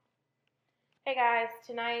Hey guys,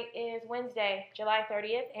 tonight is Wednesday, July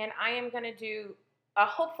 30th, and I am going to do a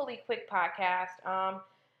hopefully quick podcast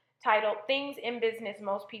titled Things in Business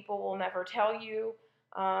Most People Will Never Tell You.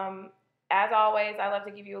 Um, as always, I love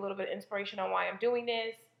to give you a little bit of inspiration on why I'm doing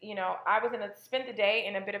this. I was going to spend the day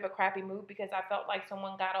in a bit of a crappy mood because I felt like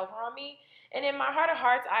someone got over on me. And in my heart of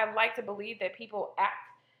hearts, I like to believe that people act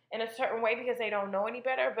in a certain way because they don't know any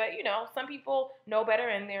better. But, some people know better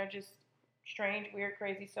and they're just strange, weird,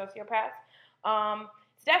 crazy sociopaths.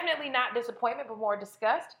 It's definitely not disappointment, but more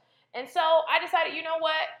disgust. And so I decided, you know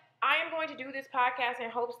what? I am going to do this podcast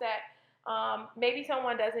in hopes that maybe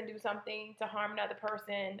someone doesn't do something to harm another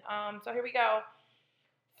person. So here we go.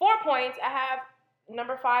 4 points. I have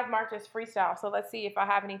number 5 marked as freestyle. So let's see if I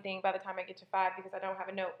have anything by the time I get to 5 because I don't have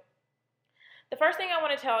a note. The first thing I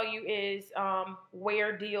want to tell you is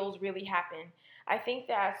where deals really happen. I think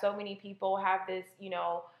that so many people have this,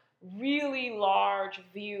 really large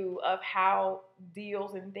view of how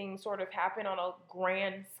deals and things sort of happen on a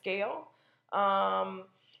grand scale.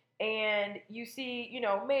 And you see,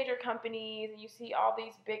 major companies, and you see all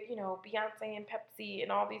these big, Beyonce and Pepsi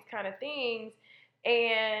and all these kind of things.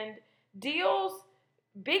 And deals,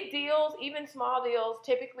 big deals, even small deals,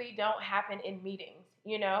 typically don't happen in meetings.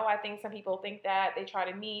 I think some people think that they try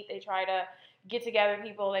to meet, they try to get together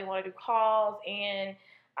people, they want to do calls. And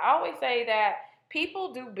I always say that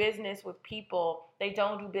people do business with people, they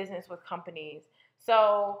don't do business with companies.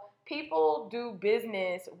 So people do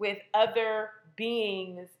business with other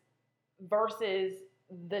beings versus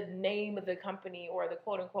the name of the company or the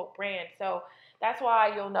quote unquote brand. So that's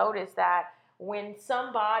why you'll notice that when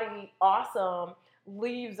somebody awesome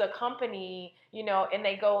leaves a company, and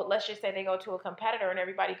they go, let's just say they go to a competitor and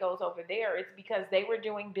everybody goes over there, it's because they were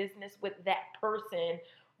doing business with that person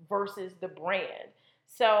versus the brand.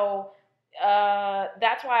 So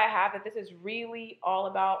that's why I have that. This is really all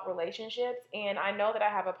about relationships. And I know that I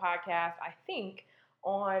have a podcast, I think,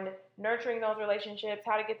 on nurturing those relationships,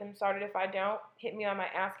 how to get them started. If I don't, hit me on my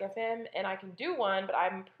Ask FM and I can do one, but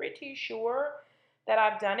I'm pretty sure that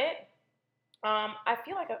I've done it. I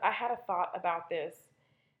feel like I had a thought about this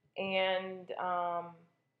and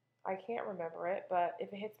I can't remember it, but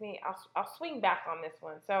if it hits me, I'll swing back on this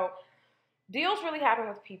one. So deals really happen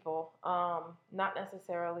with people, not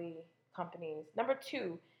necessarily companies. Number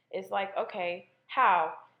 2 is like, okay,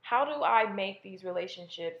 how? How do I make these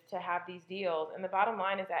relationships to have these deals? And the bottom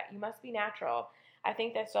line is that you must be natural. I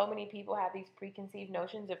think that so many people have these preconceived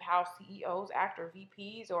notions of how CEOs act or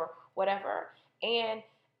VPs or whatever. And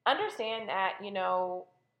understand that,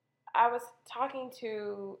 I was talking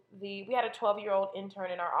to we had a 12-year-old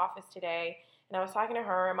intern in our office today, and I was talking to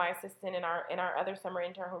her and my assistant and our other summer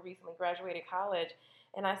intern who recently graduated college,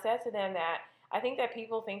 and I said to them that I think that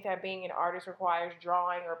people think that being an artist requires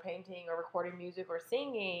drawing or painting or recording music or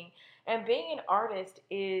singing, and being an artist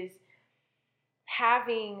is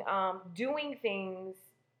having doing things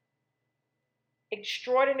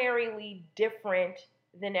extraordinarily different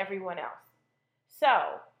than everyone else.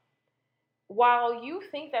 So while you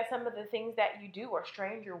think that some of the things that you do are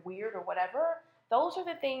strange or weird or whatever, those are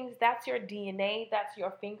the things, that's your DNA, that's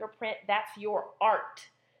your fingerprint, that's your art.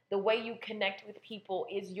 The way you connect with people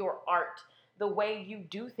is your art. The way you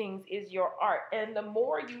do things is your art. And the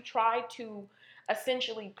more you try to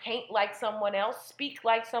essentially paint like someone else, speak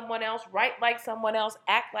like someone else, write like someone else,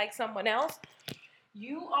 act like someone else,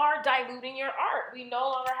 you are diluting your art. We no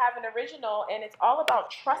longer have an original, and it's all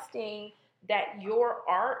about trusting that your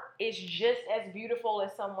art is just as beautiful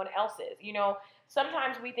as someone else's.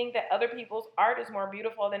 Sometimes we think that other people's art is more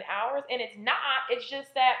beautiful than ours, and it's not. It's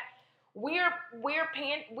just that we are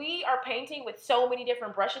painting with so many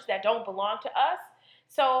different brushes that don't belong to us.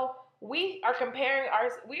 So we are comparing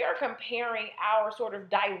our sort of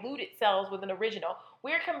diluted selves with an original.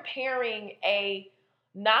 We're comparing a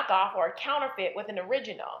knockoff or a counterfeit with an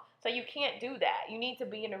original. So you can't do that. You need to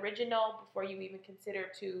be an original before you even consider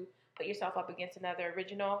to put yourself up against another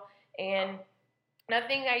original. And another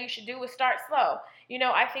thing that you should do is start slow.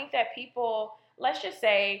 I think that people, let's just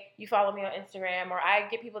say you follow me on Instagram, or I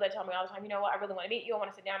get people that tell me all the time, you know what, I really want to meet you. I want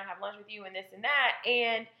to sit down and have lunch with you and this and that.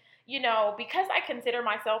 And, because I consider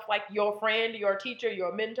myself like your friend, your teacher,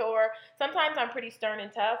 your mentor, sometimes I'm pretty stern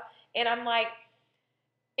and tough. And I'm like,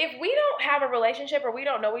 if we don't have a relationship or we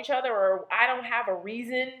don't know each other or I don't have a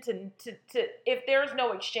reason to if there's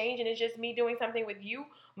no exchange and it's just me doing something with you,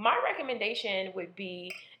 my recommendation would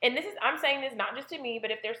be, and I'm saying this not just to me,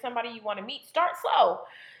 but if there's somebody you want to meet, start slow.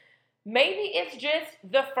 Maybe it's just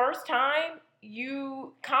the first time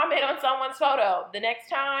you comment on someone's photo. The next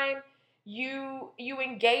time you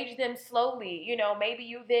engage them slowly. Maybe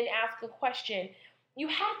you then ask a question. you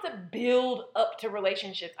have to build up to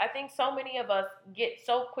relationships. I think so many of us get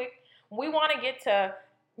so quick. We want to get to,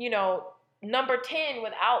 you know, number 10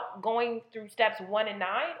 without going through steps 1 and 9.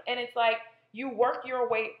 And it's like you work your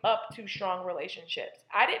way up to strong relationships.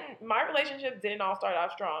 My relationships didn't all start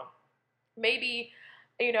out strong. Maybe,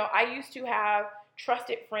 I used to have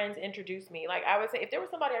trusted friends introduce me. Like I would say, if there was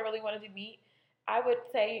somebody I really wanted to meet, I would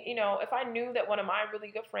say, if I knew that one of my really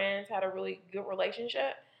good friends had a really good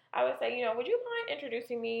relationship, I would say, would you mind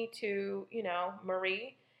introducing me to,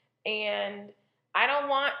 Marie? And I don't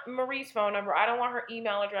want Marie's phone number. I don't want her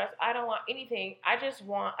email address. I don't want anything. I just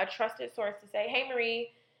want a trusted source to say, hey,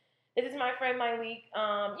 Marie, this is my friend Myleik.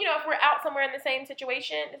 If we're out somewhere in the same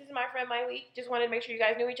situation, this is my friend Myleik. Just wanted to make sure you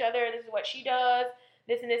guys knew each other. This is what she does.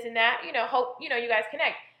 This and this and that. Hope, you guys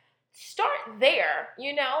connect. Start there.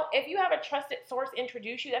 If you have a trusted source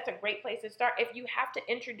introduce you, that's a great place to start. If you have to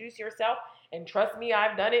introduce yourself, and trust me,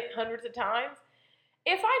 I've done it hundreds of times.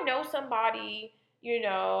 If I know somebody,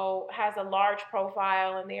 has a large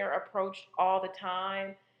profile and they're approached all the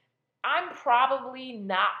time, I'm probably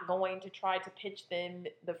not going to try to pitch them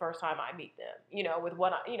the first time I meet them, with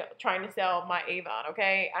what trying to sell my Avon,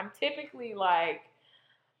 okay? I'm typically like,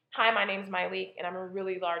 hi, my name is Myleik, and I'm a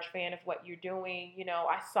really large fan of what you're doing.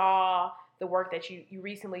 I saw the work that you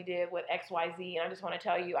recently did with XYZ, and I just want to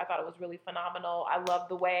tell you, I thought it was really phenomenal. I love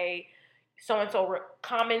the way so-and-so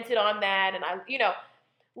commented on that, and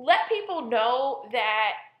let people know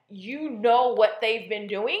that you know what they've been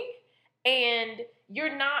doing, and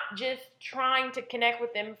you're not just trying to connect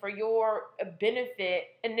with them for your benefit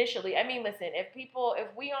initially. I mean, listen, if we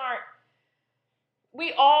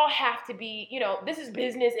all have to be, this is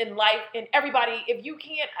business in life, and everybody, if you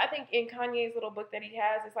can't, I think in Kanye's little book that he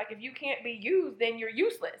has, it's like, if you can't be used, then you're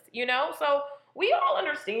useless, So we all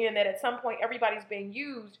understand that at some point everybody's being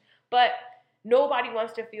used, but nobody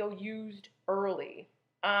wants to feel used early.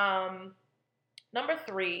 Number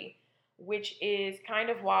 3, which is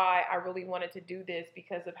kind of why I really wanted to do this,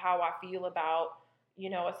 because of how I feel about,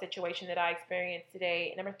 a situation that I experienced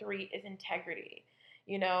today. Number 3 is integrity.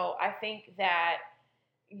 I think that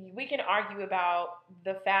we can argue about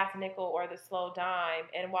the fast nickel or the slow dime.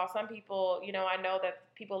 And while some people, I know that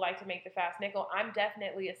people like to make the fast nickel, I'm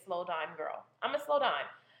definitely a slow dime girl. I'm a slow dime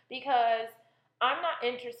because I'm not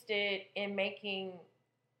interested in making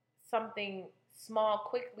something small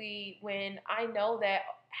quickly when I know that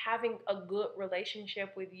having a good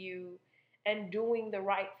relationship with you and doing the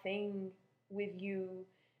right thing with you,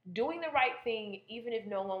 doing the right thing even if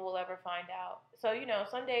no one will ever find out. So,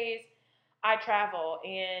 some days I travel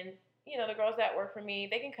and, the girls that work for me,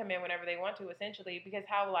 they can come in whenever they want to, essentially, because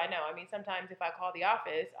how will I know? I mean, sometimes if I call the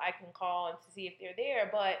office, I can call and see if they're there,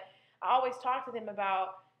 but I always talk to them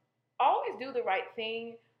about always do the right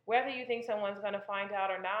thing, whether you think someone's going to find out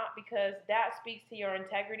or not, because that speaks to your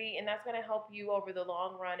integrity, and that's going to help you over the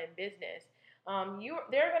long run in business. There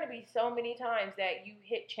are going to be so many times that you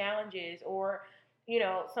hit challenges, or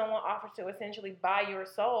someone offers to essentially buy your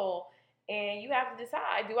soul, and you have to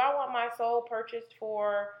decide: do I want my soul purchased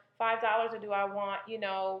for $5, or do I want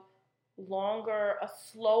longer, a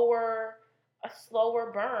slower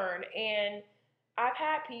burn? And I've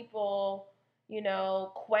had people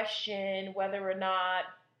question whether or not,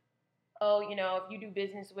 oh, if you do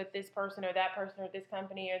business with this person or that person or this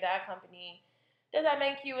company or that company, does that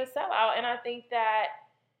make you a sellout? And I think that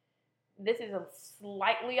this is a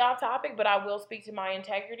slightly off topic, but I will speak to my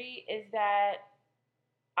integrity, is that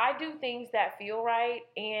I do things that feel right,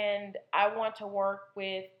 and I want to work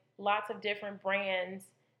with lots of different brands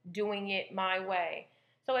doing it my way.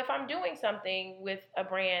 So if I'm doing something with a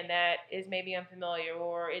brand that is maybe unfamiliar,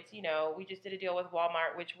 or it's, we just did a deal with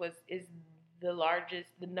Walmart, which is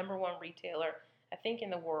the number one retailer, I think, in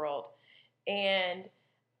the world. And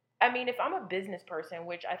I mean, if I'm a business person,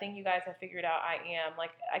 which I think you guys have figured out I am,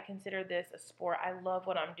 like, I consider this a sport. I love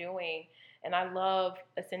what I'm doing, and I love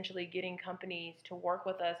essentially getting companies to work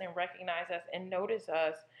with us and recognize us and notice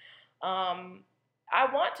us. I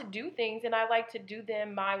want to do things, and I like to do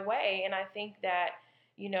them my way, and I think that,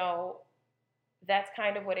 that's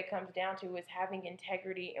kind of what it comes down to, is having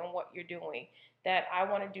integrity in what you're doing. That I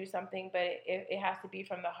want to do something, but it has to be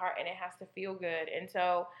from the heart, and it has to feel good. And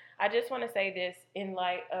so I just want to say this in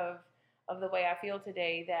light of the way I feel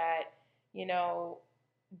today, that,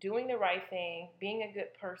 doing the right thing, being a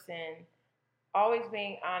good person, always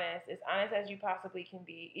being honest, as honest as you possibly can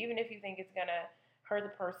be, even if you think it's going to hurt the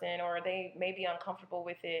person or they may be uncomfortable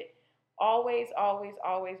with it. Always, always,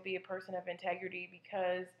 always be a person of integrity,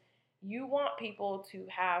 because you want people to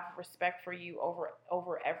have respect for you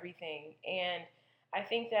over everything. And I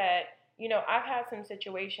think that I've had some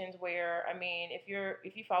situations where, I mean, if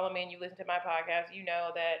you follow me and you listen to my podcast, you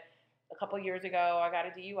know that a couple years ago I got a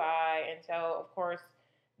DUI, and so of course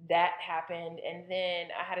that happened, and then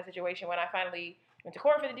I had a situation when I finally went to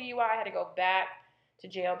court for the DUI. I had to go back to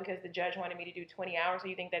jail because the judge wanted me to do 20 hours. So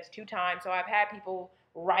you think that's 2 times? So I've had people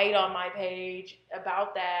write on my page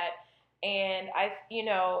about that, and I've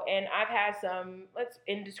had some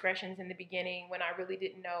indiscretions in the beginning when I really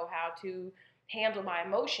didn't know how to handle my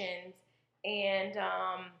emotions, and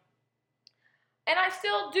I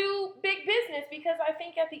still do big business because I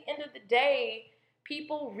think at the end of the day,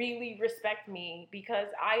 people really respect me because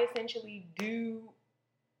I essentially do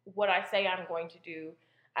what I say I'm going to do.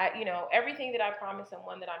 Everything that I promise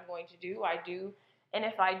someone that I'm going to do, I do. And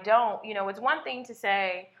if I don't, it's one thing to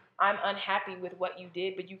say I'm unhappy with what you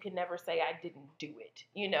did, but you can never say I didn't do it.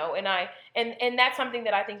 And that's something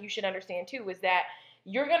that I think you should understand too, is that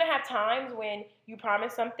you're going to have times when you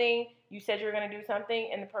promise something, you said you're going to do something,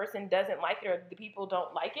 and the person doesn't like it or the people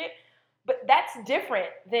don't like it. But that's different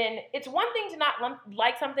than, it's one thing to not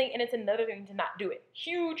like something, and it's another thing to not do it.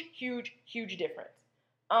 Huge, huge, huge difference.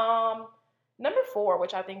 Number 4,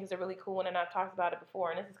 which I think is a really cool one, and I've talked about it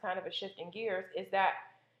before, and this is kind of a shift in gears, is that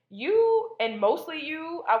you, and mostly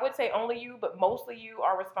you, I would say only you, but mostly you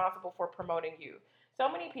are responsible for promoting you.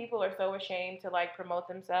 So many people are so ashamed to promote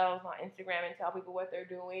themselves on Instagram and tell people what they're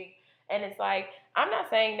doing. And it's like, I'm not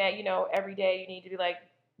saying that, every day you need to be like,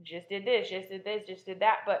 just did this, just did this, just did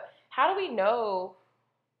that. But how do we know?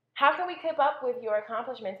 How can we keep up with your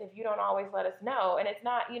accomplishments if you don't always let us know? And it's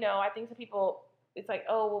not, I think some people, it's like,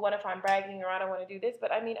 oh, well, what if I'm bragging or I don't want to do this?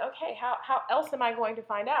 But I mean, okay, how else am I going to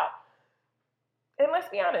find out? And let's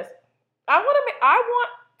be honest, I want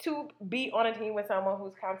to be on a team with someone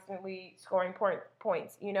who's constantly scoring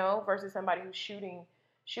points, versus somebody who's shooting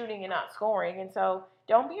and not scoring. And so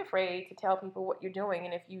don't be afraid to tell people what you're doing.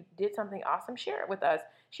 And if you did something awesome, share it with us.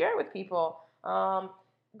 Share it with people.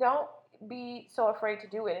 Don't be so afraid to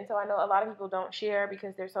do it. And so I know a lot of people don't share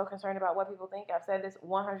because they're so concerned about what people think. I've said this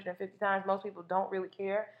 150 times. Most people don't really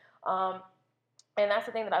care. And that's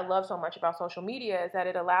the thing that I love so much about social media, is that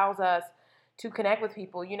it allows us to connect with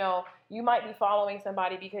people. You might be following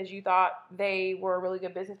somebody because you thought they were a really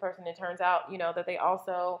good business person. It turns out, that they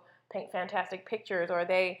also paint fantastic pictures, or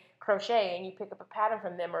they crochet and you pick up a pattern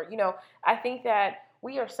from them, or, I think that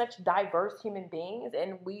we are such diverse human beings,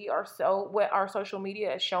 and what our social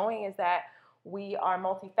media is showing is that we are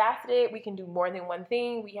multifaceted. We can do more than one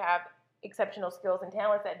thing. We have exceptional skills and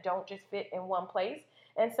talents that don't just fit in one place.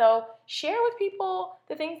 And so share with people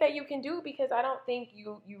the things that you can do, because I don't think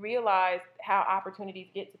you realize how opportunities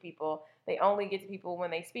get to people. They only get to people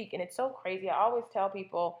when they speak. And it's so crazy. I always tell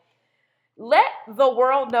people, let the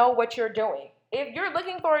world know what you're doing. If you're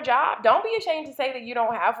looking for a job, don't be ashamed to say that you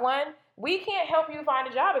don't have one. We can't help you find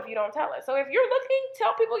a job if you don't tell us. So if you're looking,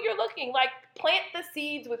 tell people you're looking. Plant the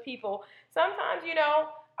seeds with people. Sometimes,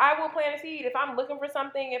 I will plant a seed if I'm looking for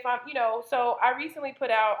something, if I'm, so I recently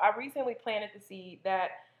planted the seed that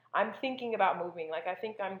I'm thinking about moving. I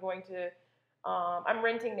think I'm going to, I'm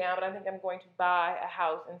renting now, but I think I'm going to buy a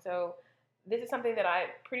house. And so this is something that I'm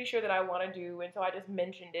pretty sure that I want to do. And so I just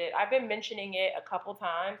mentioned it. I've been mentioning it a couple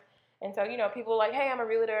times. And so, people are like, hey, I'm a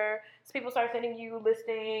realtor. So people start sending you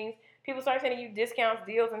listings. People start sending you discounts,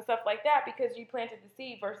 deals, and stuff like that because you planted the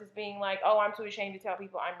seed, versus being like, oh, I'm too ashamed to tell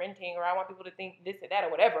people I'm renting, or I want people to think this or that or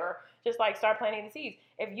whatever. Just start planting the seeds.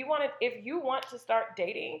 If you want to start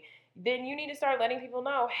dating, then you need to start letting people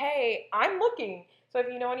know, hey, I'm looking. So if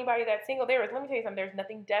you know anybody that's single, let me tell you something, there's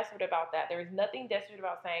nothing desperate about that. There is nothing desperate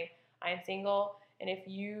about saying, I am single, and if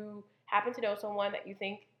you happen to know someone that you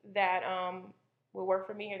think that will work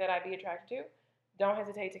for me or that I'd be attracted to, don't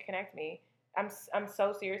hesitate to connect me. I'm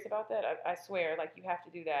so serious about that. I swear, you have to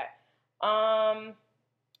do that.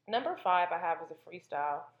 Number 5 I have is a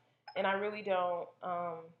freestyle, and I really don't.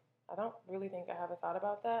 I don't really think I have a thought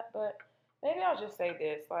about that, but maybe I'll just say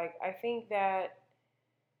this. I think that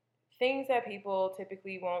things that people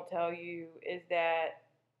typically won't tell you is that,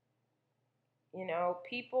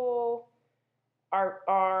 people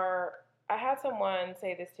are. I had someone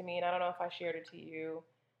say this to me, and I don't know if I shared it to you.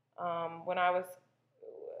 When I was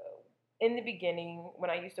in the beginning,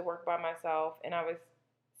 when I used to work by myself and I was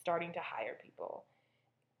starting to hire people,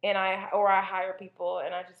 and I hire people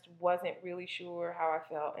and I just wasn't really sure how I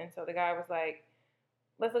felt. And so the guy was like,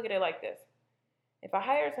 let's look at it like this.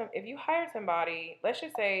 If you hired somebody, let's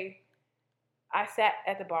just say I sat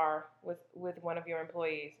at the bar with one of your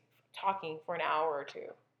employees talking for an hour or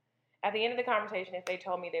two. At the end of the conversation, if they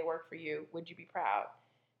told me they work for you, would you be proud?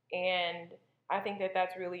 And I think that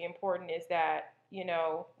that's really important, is that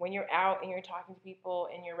when you're out and you're talking to people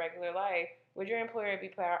in your regular life, would your employer be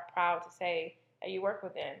proud to say that you work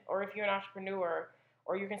with them? Or if you're an entrepreneur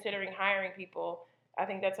or you're considering hiring people, I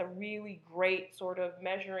think that's a really great sort of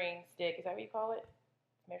measuring stick. Is that what you call it?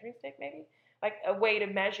 Measuring stick, maybe? Like a way to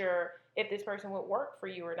measure if this person would work for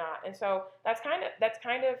you or not. And so that's kind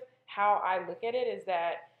of how I look at it, is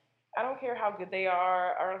that I don't care how good they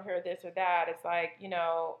are, I don't care this or that. It's like,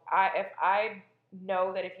 if I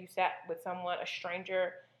know that if you sat with someone, a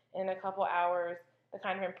stranger, in a couple hours, the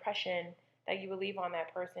kind of impression that you would leave on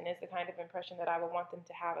that person is the kind of impression that I would want them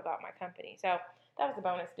to have about my company. So that was a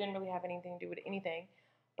bonus. Didn't really have anything to do with anything.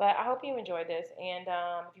 But I hope you enjoyed this. And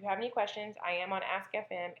if you have any questions, I am on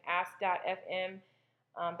AskFM, ask.fm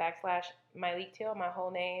backslash Myleik Teele, my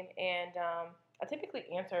whole name. And I typically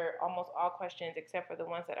answer almost all questions except for the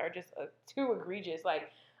ones that are just too egregious, like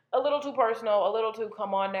a little too personal, a little too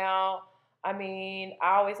come on now. I mean,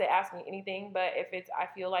 I always say ask me anything, but if I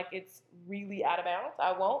feel like it's really out of bounds,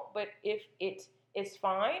 I won't. But if it is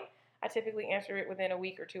fine, I typically answer it within a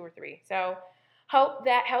week or two or three. So hope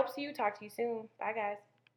that helps you. Talk to you soon. Bye, guys.